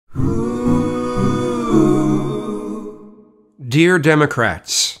Dear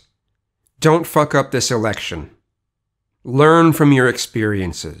Democrats, don't fuck up this election. Learn from your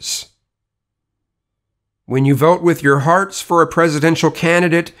experiences. When you vote with your hearts for a presidential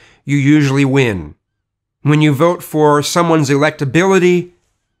candidate, you usually win. When you vote for someone's electability,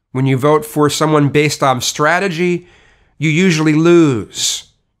 when you vote for someone based on strategy, you usually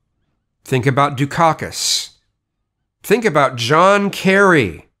lose. Think about Dukakis. Think about John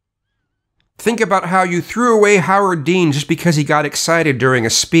Kerry. Think about how you threw away Howard Dean just because he got excited during a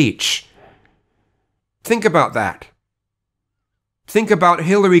speech. Think about that. Think about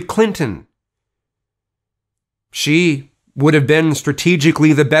Hillary Clinton. She would have been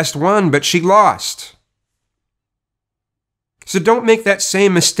strategically the best one, but she lost. So don't make that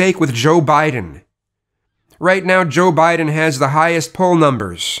same mistake with Joe Biden. Right now, Joe Biden has the highest poll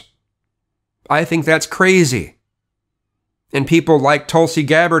numbers. I think that's crazy. And people like Tulsi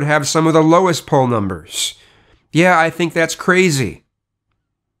Gabbard have some of the lowest poll numbers. Yeah, I think that's crazy.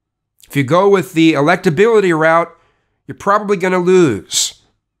 If you go with the electability route, you're probably going to lose.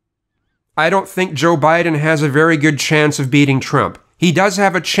 I don't think Joe Biden has a very good chance of beating Trump. He does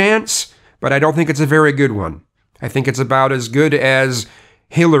have a chance, but I don't think it's a very good one. I think it's about as good as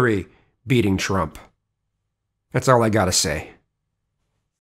Hillary beating Trump. That's all I gotta say.